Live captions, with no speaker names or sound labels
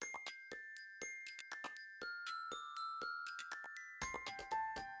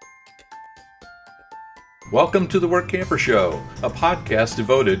Welcome to the Work Camper Show, a podcast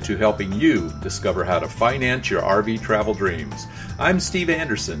devoted to helping you discover how to finance your RV travel dreams. I'm Steve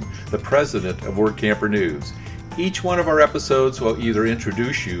Anderson, the president of Work Camper News. Each one of our episodes will either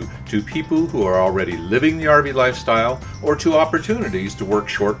introduce you to people who are already living the RV lifestyle or to opportunities to work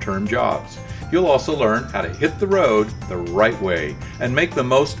short-term jobs. You'll also learn how to hit the road the right way and make the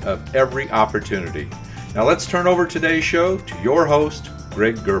most of every opportunity. Now let's turn over today's show to your host,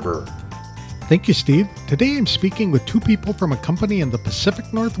 Greg Gerber. Thank you, Steve. Today I'm speaking with two people from a company in the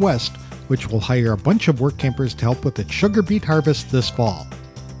Pacific Northwest which will hire a bunch of work campers to help with its sugar beet harvest this fall.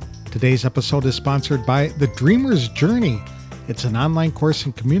 Today's episode is sponsored by The Dreamer's Journey. It's an online course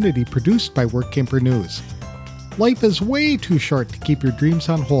and community produced by Work Camper News. Life is way too short to keep your dreams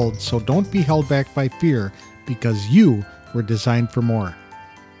on hold, so don't be held back by fear because you were designed for more.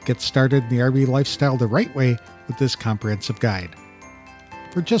 Get started in the RV lifestyle the right way with this comprehensive guide.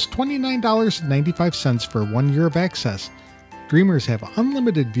 For just $29.95 for 1 year of access, Dreamers have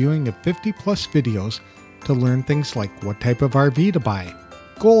unlimited viewing of 50 plus videos to learn things like what type of RV to buy,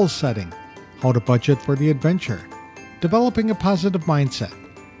 goal setting, how to budget for the adventure, developing a positive mindset,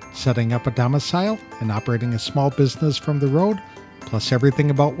 setting up a domicile and operating a small business from the road, plus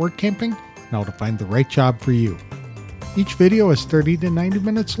everything about work camping and how to find the right job for you. Each video is 30 to 90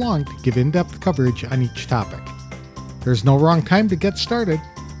 minutes long to give in-depth coverage on each topic. There's no wrong time to get started.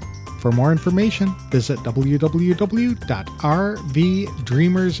 For more information, visit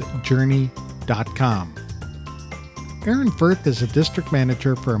www.rvdreamersjourney.com. Aaron Firth is a district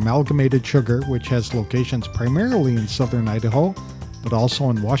manager for Amalgamated Sugar, which has locations primarily in southern Idaho, but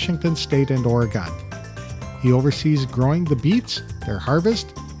also in Washington State and Oregon. He oversees growing the beets, their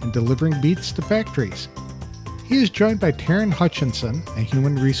harvest, and delivering beets to factories. He is joined by Taryn Hutchinson, a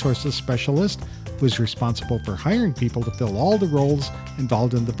human resources specialist who is responsible for hiring people to fill all the roles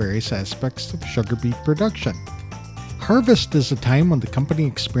involved in the various aspects of sugar beet production. Harvest is a time when the company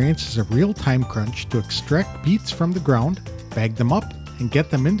experiences a real time crunch to extract beets from the ground, bag them up, and get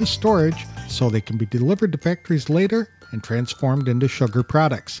them into storage so they can be delivered to factories later and transformed into sugar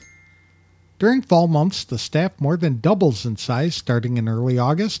products. During fall months, the staff more than doubles in size starting in early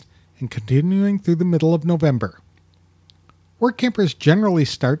August and continuing through the middle of November. Work campers generally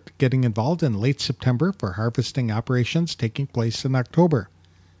start getting involved in late September for harvesting operations taking place in October.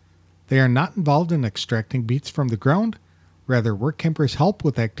 They are not involved in extracting beets from the ground. Rather, work campers help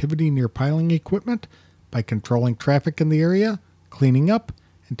with activity near piling equipment by controlling traffic in the area, cleaning up,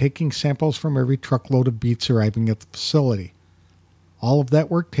 and taking samples from every truckload of beets arriving at the facility. All of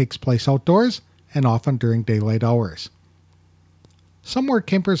that work takes place outdoors and often during daylight hours. Some work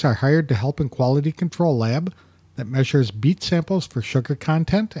campers are hired to help in quality control lab that measures beet samples for sugar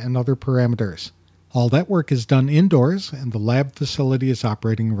content and other parameters. All that work is done indoors, and the lab facility is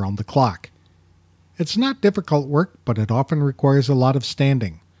operating around the clock. It's not difficult work, but it often requires a lot of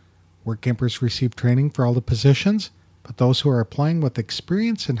standing. Work campers receive training for all the positions, but those who are applying with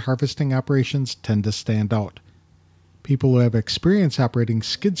experience in harvesting operations tend to stand out. People who have experience operating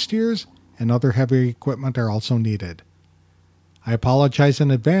skid steers and other heavy equipment are also needed. I apologize in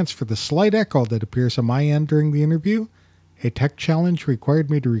advance for the slight echo that appears on my end during the interview. A tech challenge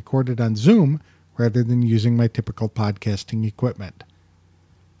required me to record it on Zoom rather than using my typical podcasting equipment.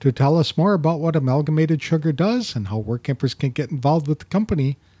 To tell us more about what Amalgamated Sugar does and how work campers can get involved with the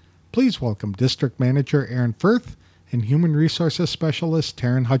company, please welcome District Manager Aaron Firth and Human Resources Specialist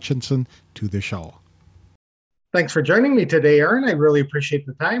Taryn Hutchinson to the show. Thanks for joining me today, Aaron. I really appreciate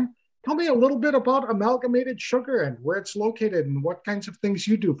the time. Tell me a little bit about Amalgamated Sugar and where it's located and what kinds of things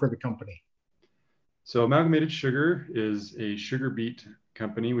you do for the company. So Amalgamated Sugar is a sugar beet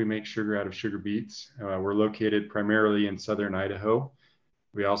company. We make sugar out of sugar beets. We're located primarily in southern Idaho.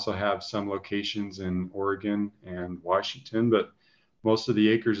 We also have some locations in Oregon and Washington, but most of the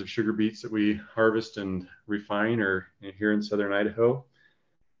acres of sugar beets that we harvest and refine are here in southern Idaho.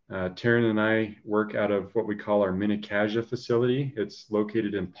 Taryn and I work out of what we call our Mini-Cassia facility. It's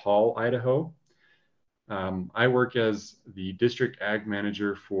located in Paul, Idaho. I work as the district ag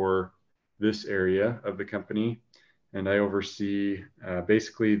manager for this area of the company, and I oversee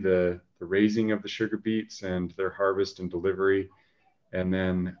basically the raising of the sugar beets and their harvest and delivery, and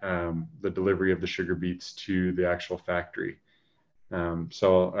then the delivery of the sugar beets to the actual factory.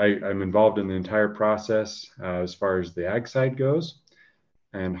 So I'm involved in the entire process as far as the ag side goes.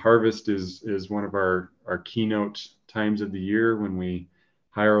 And harvest is one of our keynote times of the year when we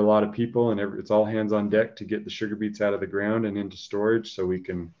hire a lot of people and it's all hands on deck to get the sugar beets out of the ground and into storage so we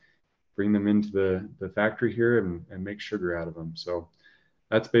can bring them into the factory here and make sugar out of them. So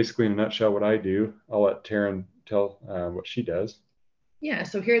that's basically in a nutshell what I do. I'll let Taryn tell what she does. Yeah,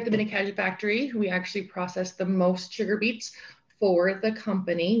 so here at the Minnecaja factory, we actually process the most sugar beets for the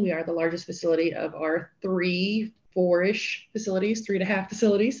company. We are the largest facility of our four-ish facilities, 3.5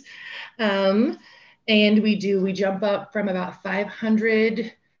 facilities. And we jump up from about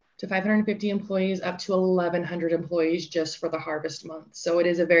 500 to 550 employees up to 1,100 employees just for the harvest month. So it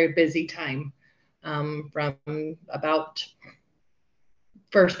is a very busy time from about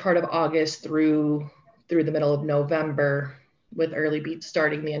first part of August through the middle of November, with early beets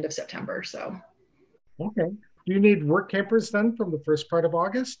starting the end of September. So, okay. Do you need work campers then from the first part of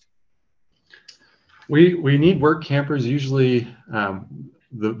August? We need work campers. Usually,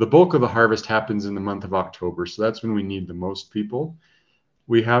 the bulk of the harvest happens in the month of October, so that's when we need the most people.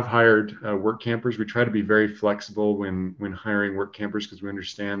 We have hired work campers. We try to be very flexible when hiring work campers because we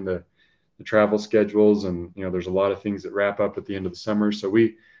understand the travel schedules, and there's a lot of things that wrap up at the end of the summer. So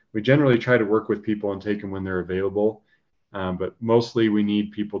we generally try to work with people and take them when they're available. But mostly we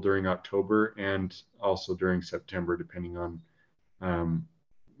need people during October and also during September, depending on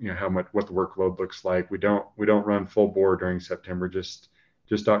what the workload looks like. We don't run full bore during September, just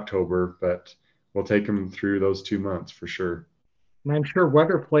October, but we'll take them through those 2 months for sure. And I'm sure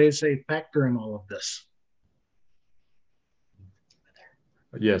weather plays a factor in all of this.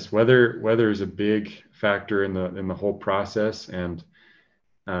 Yes, weather is a big factor in the whole process, and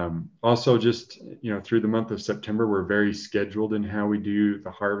also just through the month of September, we're very scheduled in how we do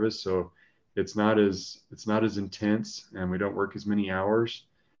the harvest, so it's not as intense, and we don't work as many hours.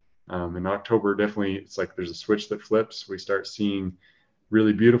 In October, definitely, it's like there's a switch that flips. We start seeing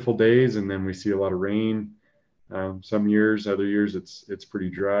really beautiful days, and then we see a lot of rain. Some years, other years, it's pretty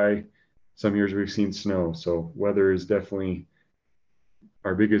dry. Some years we've seen snow. So weather is definitely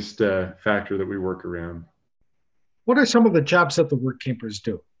our biggest factor that we work around. What are some of the jobs that the work campers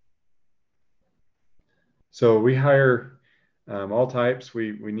do? So we hire all types.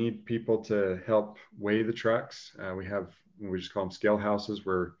 We need people to help weigh the trucks. We just call them scale houses,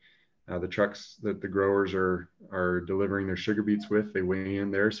 where the trucks that the growers are delivering their sugar beets with, they weigh in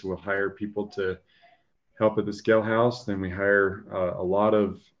there. So we'll hire people to help at the scale house. Then we hire a lot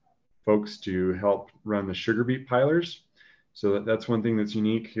of folks to help run the sugar beet pilers. So that's one thing that's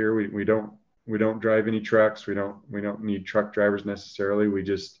unique here. We don't drive any trucks. We don't need truck drivers necessarily. We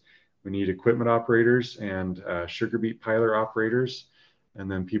need equipment operators and sugar beet piler operators,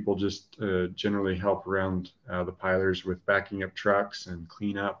 and then people just generally help around the pilers with backing up trucks and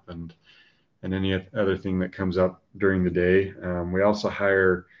cleanup and any other thing that comes up during the day. We also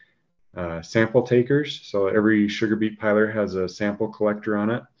hire sample takers. So every sugar beet piler has a sample collector on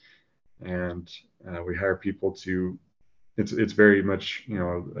it, and we hire people to. It's very much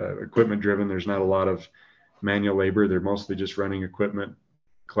equipment driven. There's not a lot of manual labor. They're mostly just running equipment,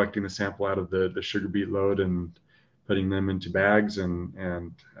 collecting the sample out of the sugar beet load and putting them into bags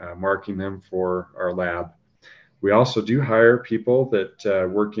and marking them for our lab. We also do hire people that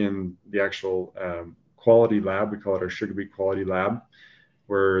work in the actual quality lab. We call it our sugar beet quality lab,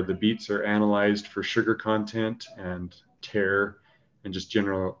 where the beets are analyzed for sugar content and tear and just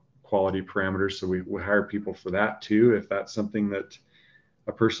general quality parameters. So we hire people for that too, if that's something that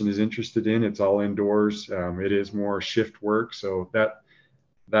a person is interested in. It's all indoors. It is more shift work, so that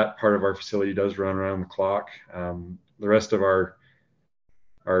part of our facility does run around the clock. The rest of our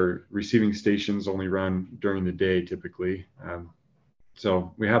receiving stations only run during the day typically.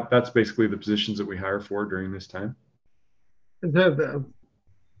 So that's basically the positions that we hire for during this time. Are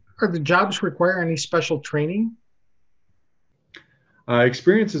the jobs require any special training?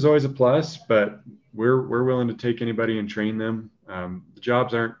 Experience is always a plus, but we're willing to take anybody and train them. The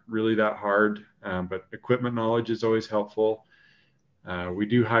jobs aren't really that hard, but equipment knowledge is always helpful. We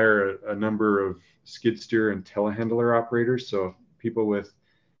do hire a number of skid steer and telehandler operators, so people with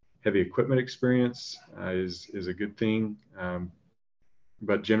heavy equipment experience is a good thing.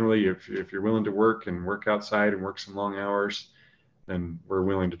 But generally, if you're willing to work outside and work some long hours, then we're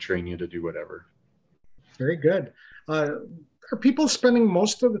willing to train you to do whatever. Very good. Are people spending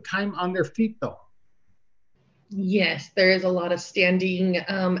most of the time on their feet, though? Yes, there is a lot of standing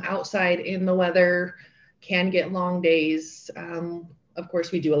outside in the weather. Can get long days. Of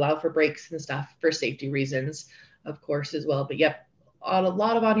course, we do allow for breaks and stuff for safety reasons, of course, as well. But yep, a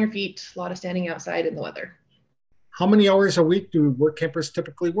lot of on your feet, a lot of standing outside in the weather. How many hours a week do work campers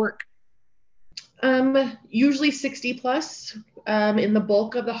typically work? Usually 60 plus. In the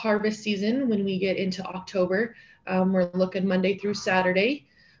bulk of the harvest season, when we get into October, we're looking Monday through Saturday,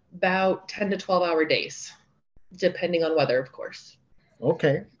 about 10 to 12-hour days, depending on weather, of course.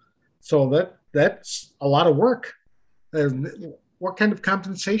 Okay, so that's a lot of work. What kind of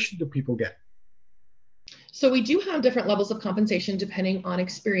compensation do people get? So we do have different levels of compensation depending on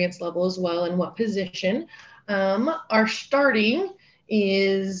experience level as well and what position. Our starting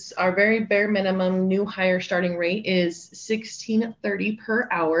is our very bare minimum new hire starting rate is $16.30 per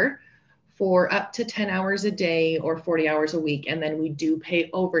hour for up to 10 hours a day or 40 hours a week. And then we do pay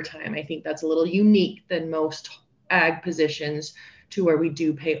overtime. I think that's a little unique than most ag positions to where we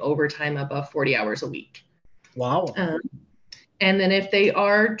do pay overtime above 40 hours a week. Wow. And then if they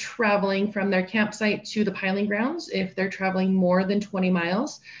are traveling from their campsite to the piling grounds, if they're traveling more than 20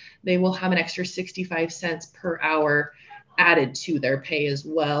 miles, they will have an extra 65 cents per hour added to their pay as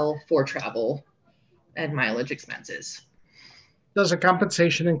well for travel and mileage expenses. Does the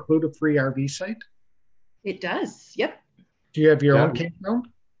compensation include a free RV site? It does. Yep. Do you have your own campground?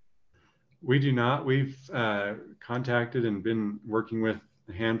 We do not. We've contacted and been working with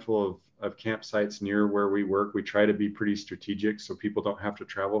a handful of campsites near where we work. We try to be pretty strategic so people don't have to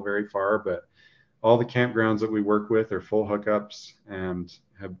travel very far, but all the campgrounds that we work with are full hookups and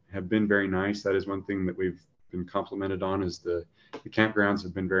have been very nice. That is one thing that we've been complimented on, is the campgrounds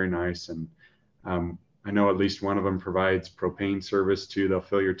have been very nice. And I know at least one of them provides propane service too. They'll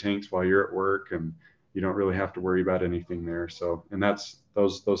fill your tanks while you're at work, and you don't really have to worry about anything there. So, and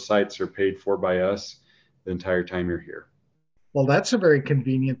those sites are paid for by us the entire time you're here. Well, that's a very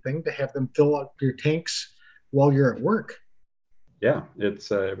convenient thing to have them fill up your tanks while you're at work. Yeah,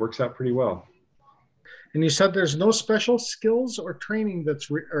 it works out pretty well. And you said there's no special skills or training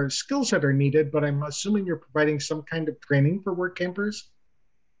or skills that are needed, but I'm assuming you're providing some kind of training for work campers.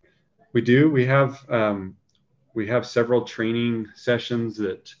 We do. We have several training sessions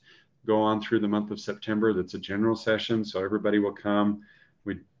that go on through the month of September. That's a general session, so everybody will come.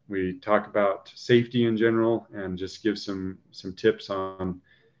 We talk about safety in general and just give some tips on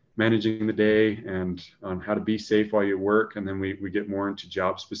managing the day and on how to be safe while you work. And then we get more into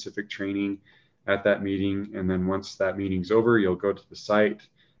job specific training at that meeting. And then once that meeting's over, you'll go to the site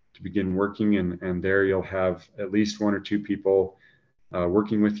to begin working. And there you'll have at least one or two people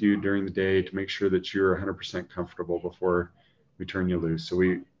working with you during the day to make sure that you're 100% comfortable before we turn you loose. So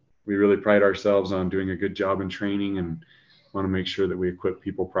we really pride ourselves on doing a good job in training and want to make sure that we equip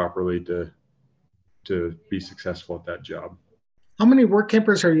people properly to be successful at that job. How many work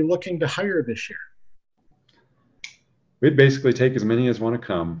campers are you looking to hire this year? We'd basically take as many as want to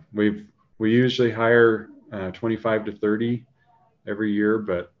come. We usually hire 25 to 30 every year,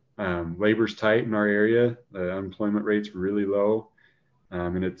 but labor's tight in our area. The unemployment rate's really low,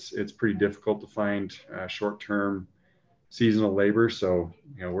 and it's pretty difficult to find short-term seasonal labor. So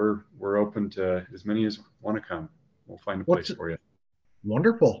we're open to as many as want to come. We'll find a place for you.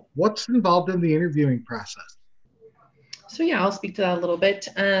 Wonderful. What's involved in the interviewing process? So yeah, I'll speak to that a little bit.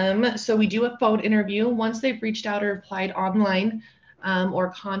 So we do a phone interview. Once they've reached out or applied online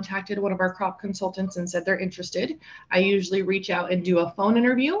or contacted one of our crop consultants and said they're interested, I usually reach out and do a phone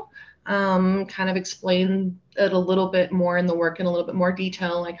interview, kind of explain it a little bit more in the work in a little bit more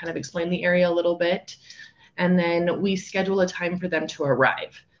detail. I kind of explain the area a little bit, and then we schedule a time for them to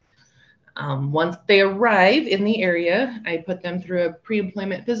arrive. Once they arrive in the area, I put them through a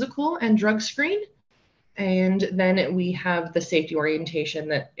pre-employment physical and drug screen. And then we have the safety orientation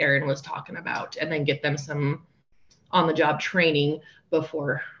that Aaron was talking about, and then get them some on-the-job training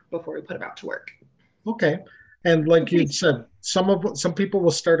before we put them out to work. Okay. And like you said, some people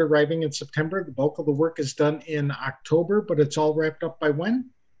will start arriving in September. The bulk of the work is done in October, but it's all wrapped up by when?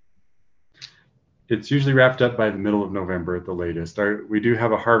 It's usually wrapped up by the middle of November at the latest. We do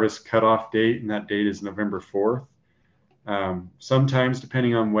have a harvest cutoff date, and that date is November 4th. Sometimes,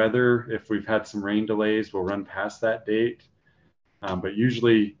 depending on weather, if we've had some rain delays, we'll run past that date. But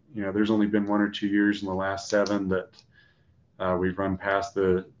usually, there's only been 1 or 2 years in the last 7 that we've run past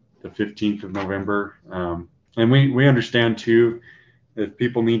the 15th of November. And we understand too, if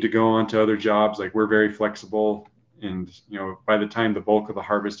people need to go on to other jobs, like we're very flexible. And, by the time the bulk of the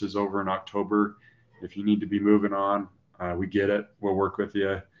harvest is over in October, if you need to be moving on, we get it. We'll work with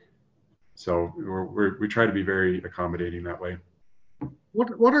you. So we try to be very accommodating that way.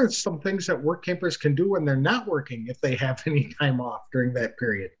 What are some things that work campers can do when they're not working if they have any time off during that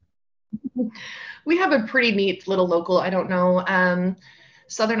period? We have a pretty neat little local, I don't know,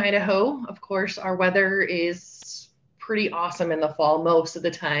 Southern Idaho, of course, our weather is pretty awesome in the fall most of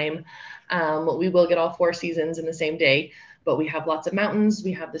the time. We will get all 4 seasons in the same day, but we have lots of mountains.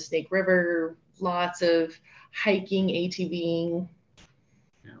 We have the Snake River, lots of hiking, ATVing.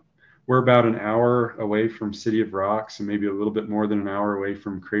 Yeah. We're about an hour away from City of Rocks and maybe a little bit more than an hour away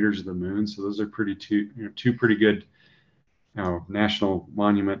from Craters of the Moon. So those are two pretty good national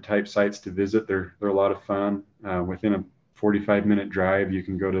monument type sites to visit. They're a lot of fun. Within a 45-minute drive, you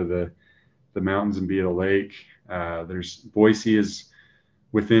can go to the mountains and be at a lake. There's Boise is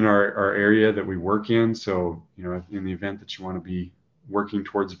within our area that we work in. So, in the event that you want to be working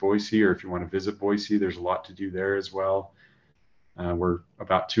towards Boise, or if you want to visit Boise, there's a lot to do there as well. We're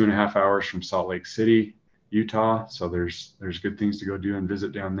about 2.5 hours from Salt Lake City, Utah. So there's good things to go do and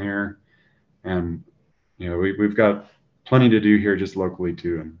visit down there. And, we've got plenty to do here just locally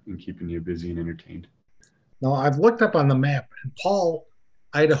too, and keeping you busy and entertained. Now, I've looked up on the map, and Paul,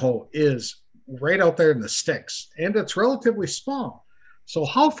 Idaho is right out there in the sticks, and it's relatively small. So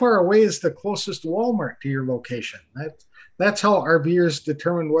how far away is the closest Walmart to your location? That's how RVers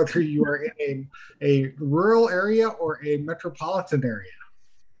determine whether you are in a rural area or a metropolitan area.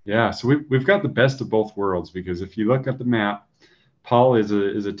 Yeah, so we've got the best of both worlds, because if you look at the map, Paul is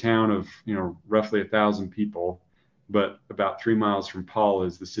a town of roughly 1,000 people, but about 3 miles from Paul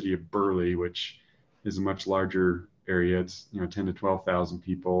is the city of Burley, which is a much larger area. It's 10 to 12,000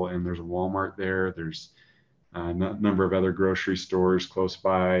 people, and there's a Walmart there. There's a number of other grocery stores close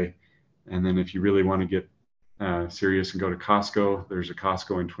by, and then if you really want to get serious and go to Costco, there's a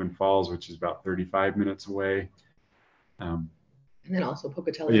Costco in Twin Falls, which is about 35 minutes away. And then also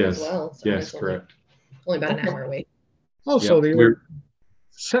Pocatello as well. So yes, correct. Only about an hour away. Also, they're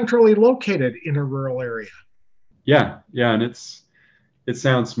centrally located in a rural area. Yeah, and it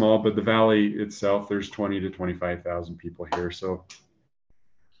sounds small, but the valley itself, there's 20 to 25,000 people here. So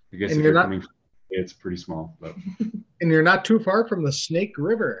I guess if you're coming, it's pretty small. But. And you're not too far from the Snake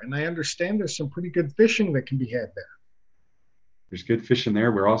River, and I understand there's some pretty good fishing that can be had there. There's good fishing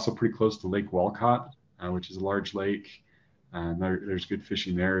there. We're also pretty close to Lake Walcott, which is a large lake. There's good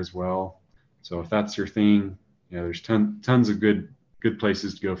fishing there as well. So if that's your thing, there's tons of good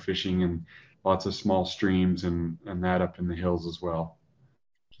places to go fishing, and lots of small streams and that up in the hills as well.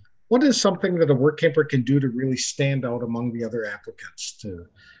 What is something that a work camper can do to really stand out among the other applicants, to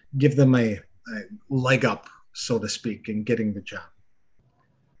give them a leg up, so to speak, in getting the job?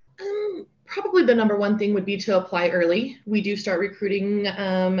 Probably the number one thing would be to apply early. We do start recruiting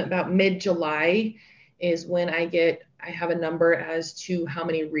about mid-July is when I have a number as to how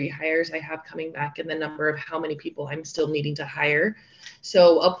many rehires I have coming back and the number of how many people I'm still needing to hire.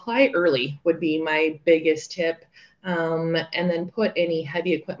 So apply early would be my biggest tip. And then put any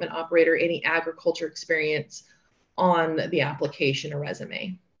heavy equipment operator, any agriculture experience on the application or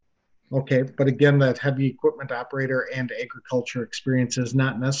resume. Okay, but again, that heavy equipment operator and agriculture experience is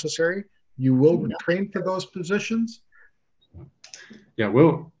not necessary. You will train for those positions? Yeah,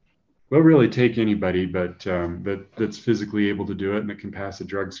 we'll really take anybody, but that's physically able to do it and that can pass a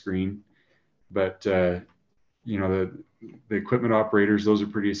drug screen. But the equipment operators, those are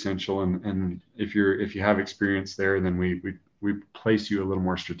pretty essential. And if you have experience there, then we place you a little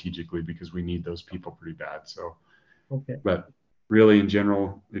more strategically, because we need those people pretty bad. So, okay. But really in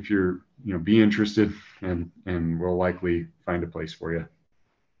general, if you're, be interested, and we'll likely find a place for you.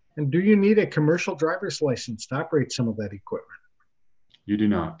 And do you need a commercial driver's license to operate some of that equipment? You do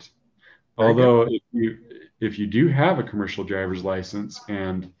not. Although if you do have a commercial driver's license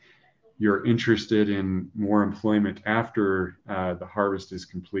and you're interested in more employment after the harvest is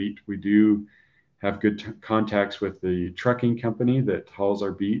complete, we do have good contacts with the trucking company that hauls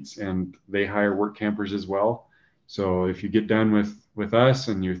our beets, and they hire work campers as well. So if you get done with us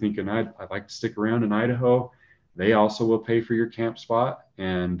and you're thinking, I'd like to stick around in Idaho, they also will pay for your camp spot,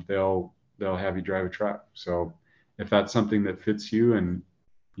 and they'll have you drive a truck. So if that's something that fits you and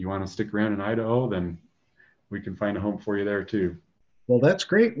you want to stick around in Idaho, then we can find a home for you there too. Well, that's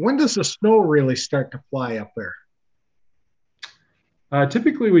great. When does the snow really start to fly up there?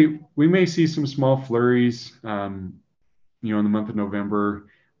 Typically, we may see some small flurries, in the month of November.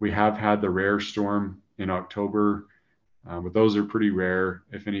 We have had the rare storm in October, but those are pretty rare.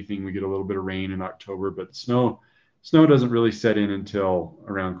 If anything, we get a little bit of rain in October, but snow doesn't really set in until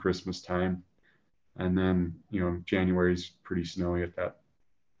around Christmas time. And then, January is pretty snowy at that,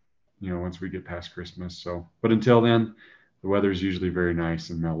 once we get past Christmas. So, but until then, the weather is usually very nice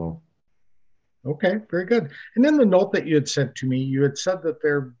and mellow. Okay, very good. And in the note that you had sent to me, you had said that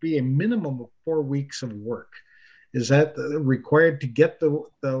there be a minimum of 4 weeks of work. Is that required to get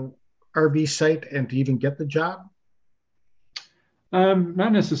the RV site and to even get the job?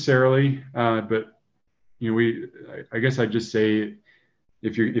 Not necessarily, but I guess I'd just say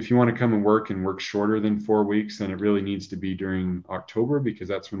if you want to come and work shorter than 4 weeks, then it really needs to be during October, because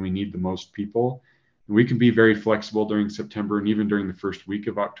that's when we need the most people. And we can be very flexible during September and even during the first week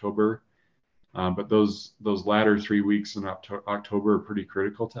of October. But those latter 3 weeks in October are pretty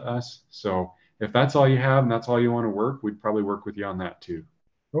critical to us. So if that's all you have and that's all you want to work, we'd probably work with you on that too.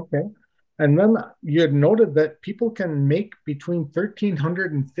 Okay. And then you had noted that people can make between $1,300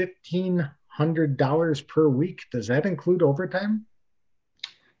 and $1,100 per week. Does that include overtime?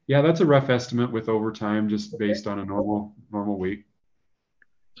 Yeah, that's a rough estimate with overtime, just based on a normal week.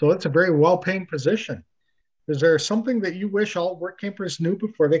 So it's a very well-paying position. Is there something that you wish all work campers knew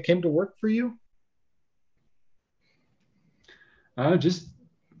before they came to work for you? Just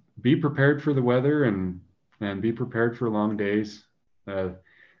be prepared for the weather and be prepared for long days. The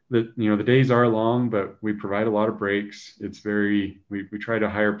days are long, but we provide a lot of breaks. We try to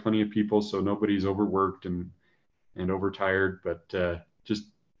hire plenty of people so nobody's overworked and overtired, but just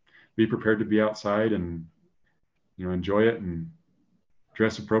be prepared to be outside and enjoy it and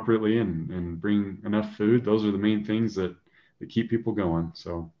dress appropriately and bring enough food. Those are the main things that keep people going.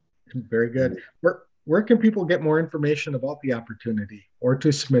 So very good. Where can people get more information about the opportunity or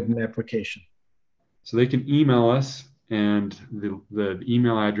to submit an application? So they can email us, and the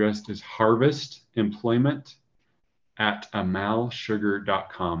email address is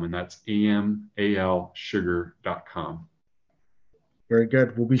harvestemployment@amalsugar.com, and that's amalsugar.com. Very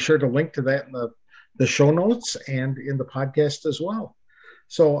good. We'll be sure to link to that in the show notes and in the podcast as well.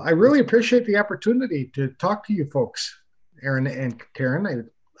 So I really appreciate the opportunity to talk to you folks, Aaron and Karen.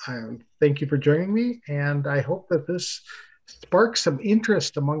 I thank you for joining me, and I hope that this sparks some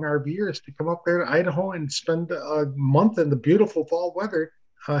interest among our viewers to come up there to Idaho and spend a month in the beautiful fall weather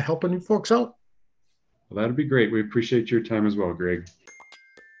helping you folks out. Well, that'd be great. We appreciate your time as well, Greg.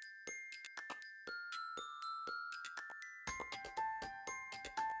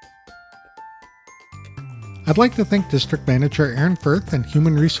 I'd like to thank District Manager Aaron Firth and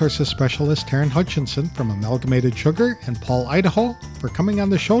Human Resources Specialist Taryn Hutchinson from Amalgamated Sugar and Paul, Idaho, for coming on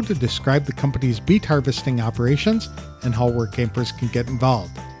the show to describe the company's beet harvesting operations and how work campers can get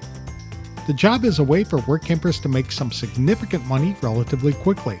involved. The job is a way for work campers to make some significant money relatively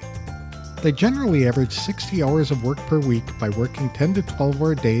quickly. They generally average 60 hours of work per week by working 10 to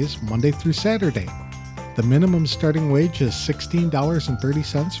 12-hour days Monday through Saturday. The minimum starting wage is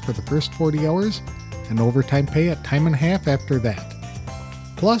 $16.30 for the first 40 hours, and overtime pay at time and a half after that.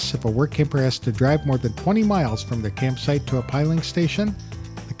 Plus, if a work camper has to drive more than 20 miles from their campsite to a piling station,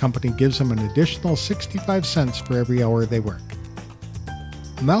 the company gives them an additional 65 cents for every hour they work.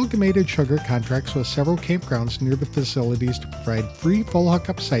 Amalgamated Sugar contracts with several campgrounds near the facilities to provide free full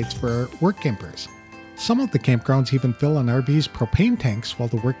hookup sites for work campers. Some of the campgrounds even fill an RV's propane tanks while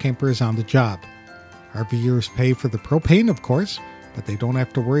the work camper is on the job. RVers pay for the propane, of course, but they don't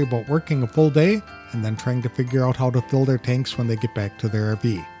have to worry about working a full day and then trying to figure out how to fill their tanks when they get back to their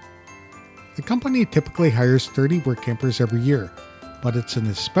RV. The company typically hires 30 work campers every year, but it's an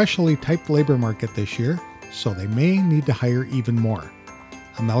especially tight labor market this year, so they may need to hire even more.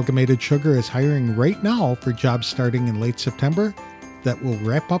 Amalgamated Sugar is hiring right now for jobs starting in late September that will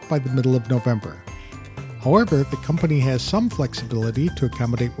wrap up by the middle of November. However, the company has some flexibility to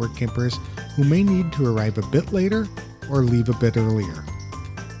accommodate work campers who may need to arrive a bit later or leave a bit earlier.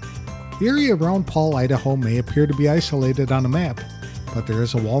 The area around Paul, Idaho may appear to be isolated on a map, but there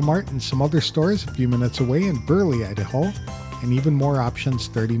is a Walmart and some other stores a few minutes away in Burley, Idaho, and even more options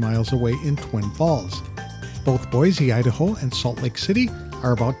 30 miles away in Twin Falls. Both Boise, Idaho and Salt Lake City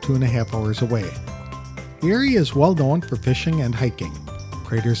are about 2.5 hours away. The area is well known for fishing and hiking.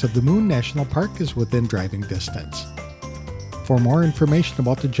 Craters of the Moon National Park is within driving distance. For more information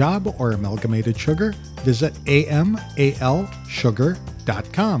about the job or Amalgamated Sugar, visit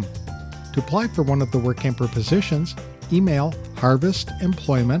amalsugar.com. To apply for one of the work camper positions, email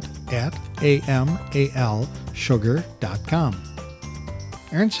harvestemployment@amalsugar.com.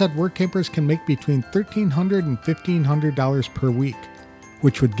 Aaron said work campers can make between $1,300 and $1,500 per week,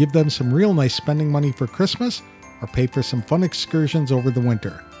 which would give them some real nice spending money for Christmas or pay for some fun excursions over the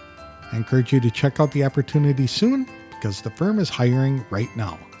winter. I encourage you to check out the opportunity soon because the firm is hiring right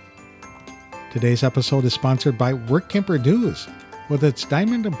now. Today's episode is sponsored by Work Camper News. With its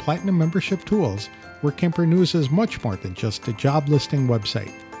Diamond and Platinum membership tools, Work Camper News is much more than just a job listing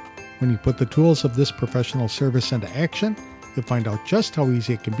website. When you put the tools of this professional service into action, you'll find out just how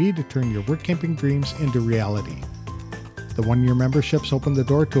easy it can be to turn your work camping dreams into reality. The one-year memberships open the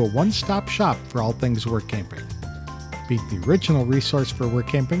door to a one-stop shop for all things work camping. Being the original resource for work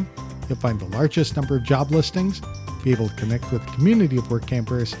camping, you'll find the largest number of job listings, be able to connect with a community of work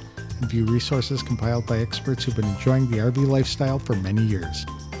campers, and view resources compiled by experts who've been enjoying the RV lifestyle for many years.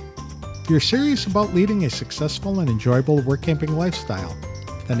 If you're serious about leading a successful and enjoyable work camping lifestyle,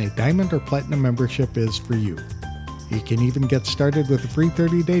 then a Diamond or Platinum membership is for you. You can even get started with a free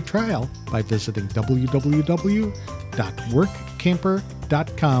 30-day trial by visiting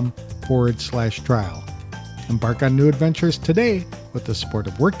www.workcamper.com/trial. Embark on new adventures today with the support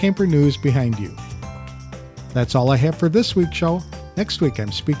of Work Camper News behind you. That's all I have for this week's show. Next week,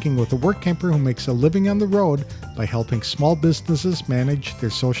 I'm speaking with a work camper who makes a living on the road by helping small businesses manage their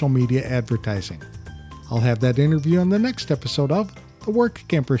social media advertising. I'll have that interview on the next episode of The Work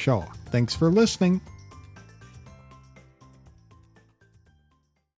Camper Show. Thanks for listening.